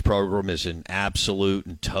 Mississippi State's program is in absolute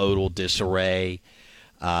and total disarray.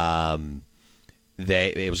 It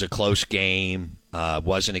was a close game.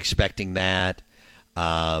 Wasn't expecting that.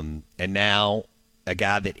 And now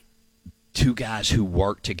two guys who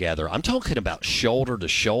work together. I'm talking about shoulder to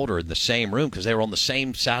shoulder in the same room because they were on the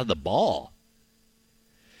same side of the ball.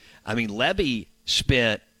 I mean, Levy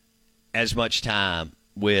spent as much time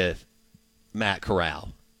with Matt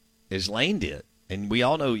Corral as Lane did. And we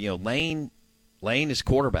all know, Lane is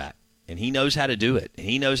quarterback, and he knows how to do it, and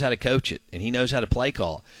he knows how to coach it, and he knows how to play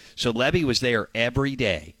call. So Levy was there every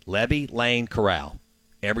day. Levy, Lane, Corral,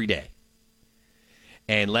 every day.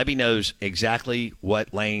 And Levy knows exactly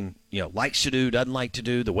what Lane, likes to do, doesn't like to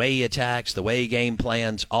do, the way he attacks, the way he game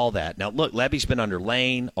plans, all that. Now, look, Levy's been under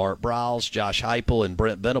Lane, Art Briles, Josh Heupel, and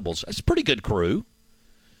Brent Venables. That's a pretty good crew.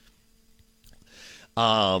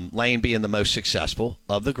 Lane being the most successful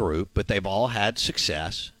of the group, but they've all had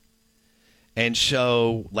success. And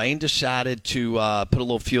so Lane decided to put a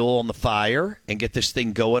little fuel on the fire and get this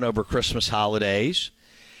thing going over Christmas holidays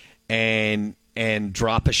and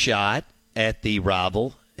drop a shot at the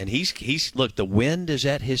rival. And he's look, the wind is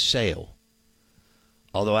at his sail.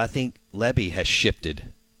 Although I think Lebby has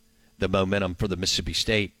shifted the momentum for the Mississippi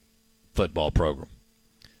State football program.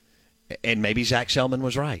 And maybe Zach Selman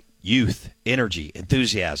was right. Youth, energy,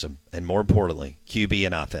 enthusiasm, and more importantly, QB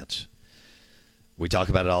and offense. We talk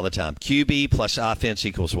about it all the time. QB plus offense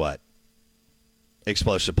equals what?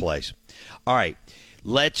 Explosive plays. All right,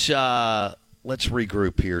 let's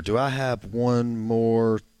regroup here. Do I have one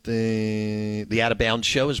more thing? The Out of Bounds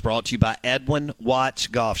Show is brought to you by Edwin Watts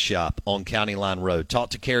Golf Shop on County Line Road.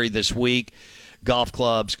 Talked to Kerry this week. Golf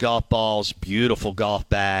clubs, golf balls, beautiful golf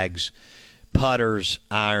bags, putters,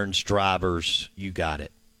 irons, drivers. You got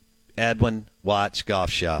it. Edwin Watts Golf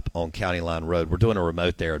Shop on County Line Road. We're doing a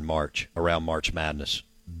remote there in March, around March Madness.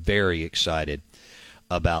 Very excited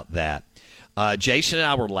about that. Jason and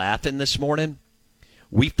I were laughing this morning.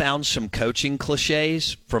 We found some coaching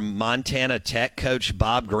cliches from Montana Tech coach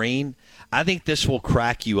Bob Green. I think this will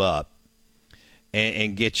crack you up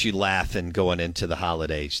and get you laughing going into the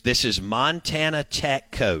holidays. This is Montana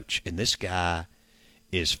Tech coach, and this guy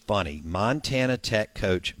is funny. Montana Tech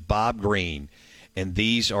coach Bob Green, and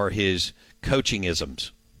these are his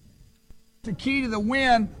coaching-isms. The key to the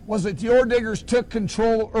win was that the Ore Diggers took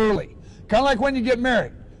control early. Kind of like when you get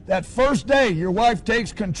married. That first day, your wife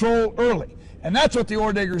takes control early. And that's what the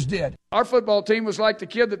Ore Diggers did. Our football team was like the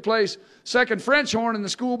kid that plays second French horn in the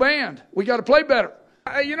school band. We got to play better.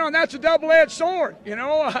 And that's a double-edged sword,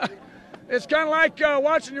 It's kind of like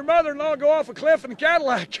watching your mother-in-law go off a cliff in a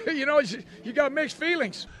Cadillac. You got mixed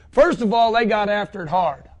feelings. First of all, they got after it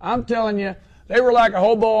hard. I'm telling you, they were like a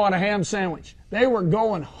hobo on a ham sandwich. They were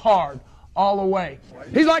going hard all the way.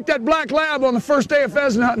 He's like that black lab on the first day of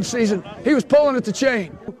pheasant hunting season. He was pulling at the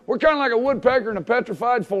chain. We're kind of like a woodpecker in a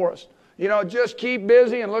petrified forest. Just keep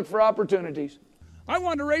busy and look for opportunities. I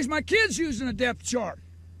wanted to raise my kids using a depth chart.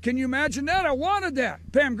 Can you imagine that? I wanted that.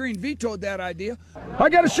 Pam Green vetoed that idea. I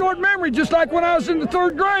got a short memory, just like when I was in the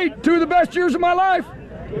third grade. 2 of the best years of my life.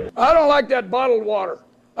 I don't like that bottled water.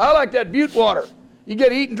 I like that butte water. You get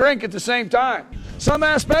to eat and drink at the same time. Some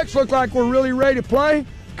aspects look like we're really ready to play.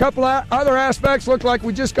 A couple of other aspects look like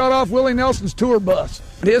we just got off Willie Nelson's tour bus.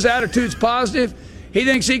 His attitude's positive. He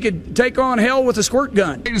thinks he could take on hell with a squirt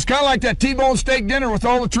gun. It's kind of like that T-bone steak dinner with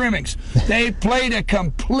all the trimmings. They played a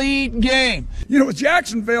complete game. With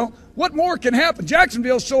Jacksonville, what more can happen?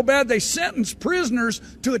 Jacksonville's so bad they sentence prisoners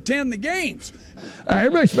to attend the games.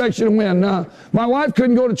 Everybody expects you to win. My wife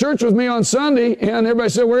couldn't go to church with me on Sunday, and everybody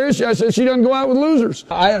said, "Where is she?" I said, "She doesn't go out with losers."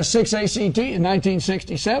 I had a 6 ACT in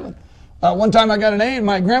 1967. One time I got an A, and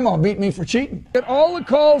my grandma beat me for cheating. All the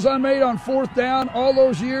calls I made on fourth down all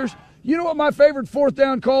those years, you know what my favorite fourth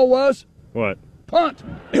down call was? What? Punt.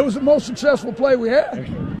 It was the most successful play we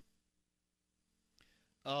had.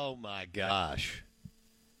 Oh, my gosh.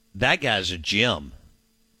 That guy's a gem.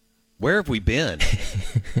 Where have we been?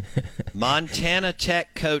 Montana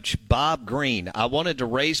Tech coach Bob Green. I wanted to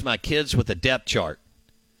raise my kids with a depth chart.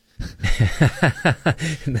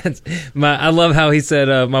 I love how he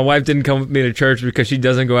said, my wife didn't come with me to church because she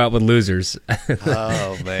doesn't go out with losers.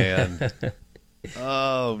 Oh, man.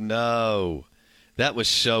 Oh, no. That was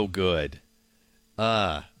so good.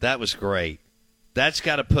 That was great. That's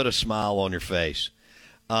got to put a smile on your face.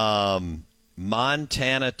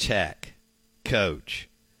 Montana Tech coach.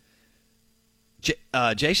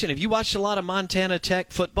 Jason, have you watched a lot of Montana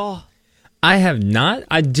Tech football? I have not.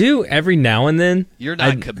 I do every now and then. You're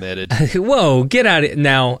not committed. Whoa, get out of it.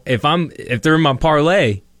 Now, if they're in my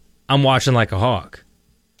parlay, I'm watching like a hawk.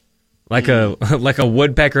 Like a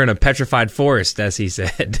woodpecker in a petrified forest, as he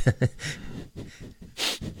said.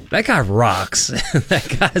 That guy rocks.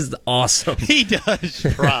 That guy's awesome. He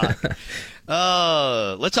does rock.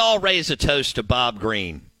 Let's all raise a toast to Bob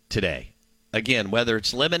Green today. Again, whether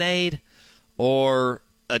it's lemonade or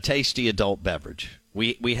a tasty adult beverage,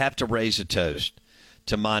 we have to raise a toast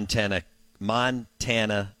to Montana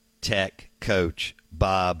Tech coach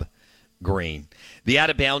Bob Green. The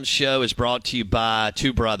Out of Bounds Show is brought to you by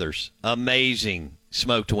Two Brothers. Amazing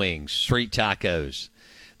smoked wings, street tacos.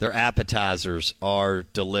 Their appetizers are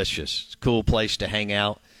delicious. It's a cool place to hang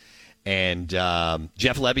out. And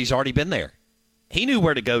Jeff Levy's already been there. He knew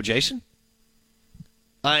where to go, Jason.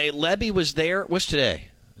 Levy was there. What's today?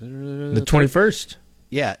 The 21st.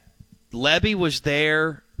 Yeah. Levy was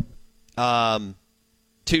there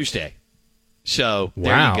Tuesday. So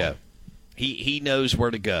there you go. He knows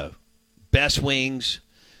where to go. Best wings,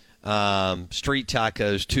 street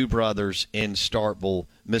tacos, Two Brothers in Starkville,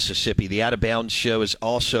 Mississippi. The Out of Bounds Show is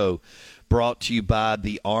also brought to you by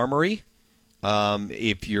the Armory.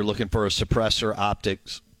 If you're looking for a suppressor,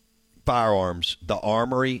 optics, firearms, the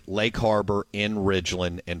Armory, Lake Harbor in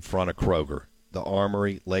Ridgeland in front of Kroger. The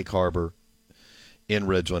Armory, Lake Harbor in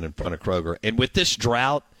Ridgeland in front of Kroger. And with this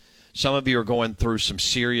drought, Some of you are going through some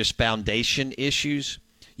serious foundation issues.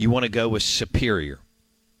 You want to go with Superior.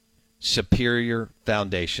 Superior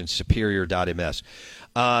Foundation, superior.ms.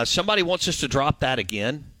 Somebody wants us to drop that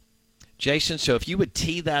again, Jason. So if you would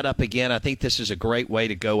tee that up again, I think this is a great way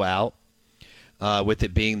to go out with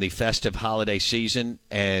it being the festive holiday season,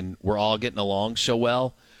 and we're all getting along so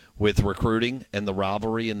well with recruiting and the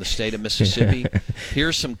rivalry in the state of Mississippi.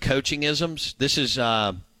 Here's some coaching-isms. This is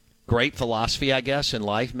great philosophy, I guess, in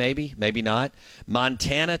life, maybe not.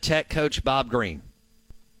 Montana Tech coach Bob Green.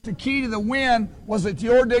 The key to the win was that the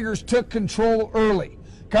Ore Diggers took control early.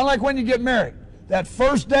 Kind of like when you get married. That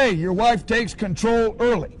first day, your wife takes control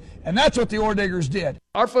early. And that's what the Ore Diggers did.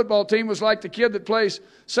 Our football team was like the kid that plays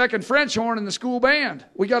second French horn in the school band.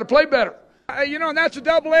 We got to play better. And that's a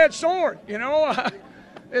double-edged sword,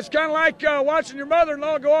 It's kind of like watching your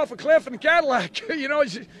mother-in-law go off a cliff in a Cadillac.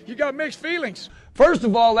 You got mixed feelings. First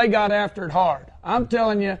of all, they got after it hard. I'm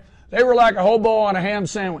telling you, they were like a hobo on a ham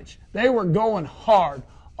sandwich. They were going hard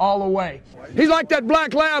all the way. He's like that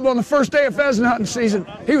black lab on the first day of pheasant hunting season.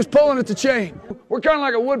 He was pulling at the chain. We're kind of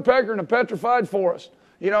like a woodpecker in a petrified forest.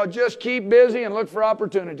 Just keep busy and look for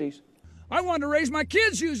opportunities. I wanted to raise my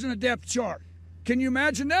kids using a depth chart. Can you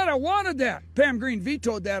imagine that? I wanted that. Pam Green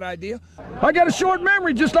vetoed that idea. I got a short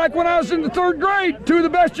memory, just like when I was in the 3rd grade. 2 of the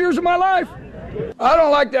best years of my life. I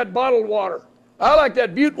don't like that bottled water. I like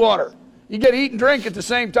that butte water. You get to eat and drink at the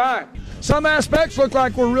same time. Some aspects look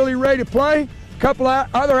like we're really ready to play. A couple of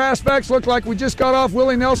other aspects look like we just got off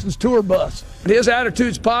Willie Nelson's tour bus. His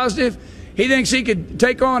attitude's positive. He thinks he could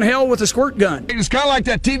take on hell with a squirt gun. It's kind of like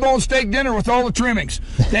that T-bone steak dinner with all the trimmings.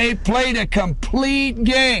 They played a complete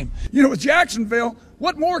game. With Jacksonville,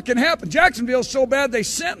 what more can happen? Jacksonville's so bad they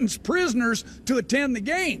sentence prisoners to attend the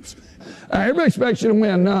games. Everybody expects you to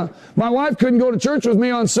win. My wife couldn't go to church with me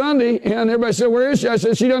on Sunday, and everybody said, "Where is she?" I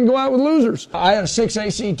said, "She doesn't go out with losers." I had a 6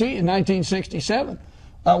 ACT in 1967.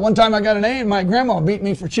 One time I got an A, and my grandma beat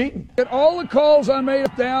me for cheating. At all the calls I made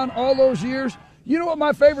up down all those years, you know what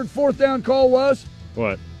my favorite 4th down call was?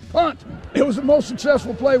 What? Punt. It was the most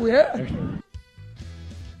successful play we had.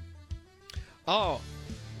 Oh,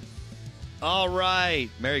 all right.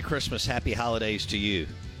 Merry Christmas. Happy holidays to you.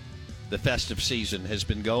 The festive season has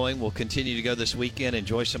been going. We'll continue to go this weekend.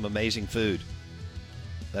 Enjoy some amazing food.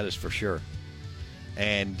 That is for sure.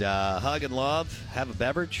 And hug and love. Have a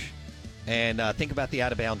beverage. And think about the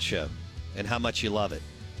Out of Bounds show and how much you love it.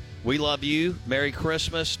 We love you. Merry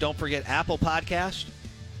Christmas. Don't forget Apple Podcast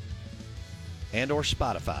and or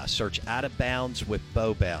Spotify. Search Out of Bounds with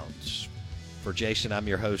Bo Bounds. For Jason, I'm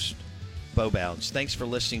your host, Bo Bounds. Thanks for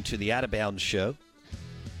listening to the Out of Bounds show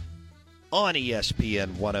on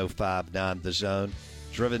ESPN 105.9 The Zone.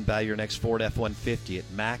 Driven by your next Ford F-150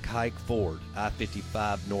 at Mack Hike Ford,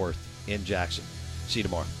 I-55 North in Jackson. See you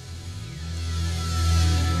tomorrow.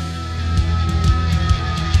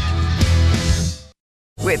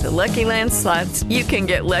 With the Lucky Land Slots, you can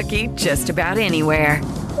get lucky just about anywhere.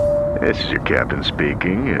 This is your captain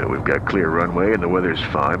speaking. We've got clear runway and the weather's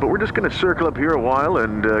fine, but we're just going to circle up here a while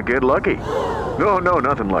and get lucky. No,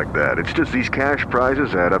 nothing like that. It's just these cash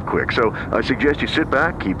prizes add up quick. So I suggest you sit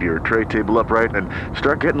back, keep your tray table upright, and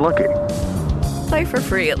start getting lucky. Play for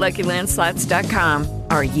free at LuckyLandSlots.com.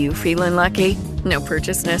 Are you feeling lucky? No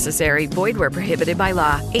purchase necessary. Void where prohibited by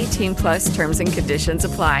law. 18+ terms and conditions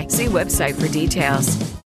apply. See website for details.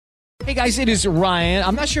 Hey guys, it is Ryan.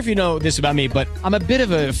 I'm not sure if you know this about me, but I'm a bit of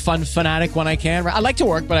a fun fanatic when I can. I like to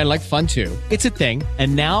work, but I like fun too. It's a thing.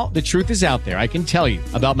 And now the truth is out there. I can tell you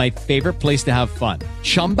about my favorite place to have fun.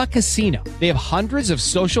 Chumba Casino. They have hundreds of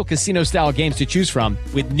social casino style games to choose from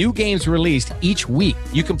with new games released each week.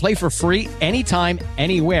 You can play for free anytime,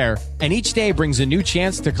 anywhere. And each day brings a new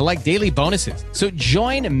chance to collect daily bonuses. So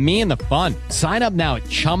join me in the fun. Sign up now at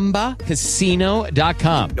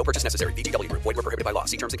ChumbaCasino.com. No purchase necessary. VGW Group. Void where prohibited by law.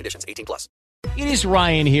 See terms and conditions. 18+. It is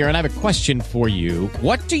Ryan here, and I have a question for you.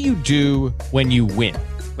 What do you do when you win?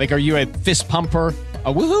 Like, are you a fist pumper,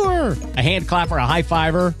 a woohooer, a hand clapper, a high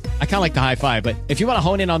fiver? I kind of like the high five, but if you want to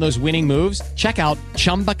hone in on those winning moves, check out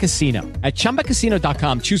Chumba Casino. At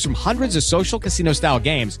ChumbaCasino.com, choose from hundreds of social casino style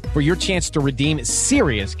games for your chance to redeem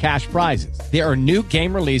serious cash prizes. There are new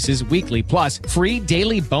game releases weekly, plus free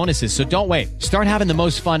daily bonuses. So don't wait. Start having the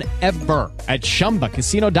most fun ever at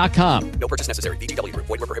ChumbaCasino.com. No purchase necessary. VGW Group.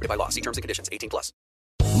 Void where prohibited by law. See terms and conditions. 18+.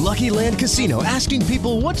 Lucky Land Casino, asking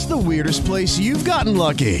people, what's the weirdest place you've gotten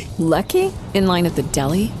lucky? Lucky? In line at the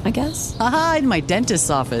deli, I guess? Aha, in my dentist's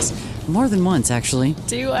office. More than once, actually.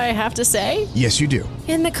 Do I have to say? Yes, you do.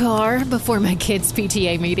 In the car before my kids'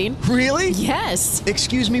 PTA meeting. Really? Yes.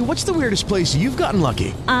 Excuse me, what's the weirdest place you've gotten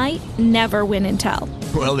lucky? I never win and tell.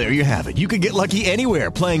 Well, there you have it. You can get lucky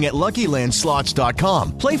anywhere, playing at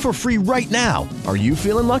LuckyLandSlots.com. Play for free right now. Are you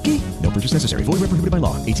feeling lucky? No purchase necessary. Void where prohibited by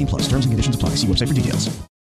law. 18+. Terms and conditions apply. See website for details.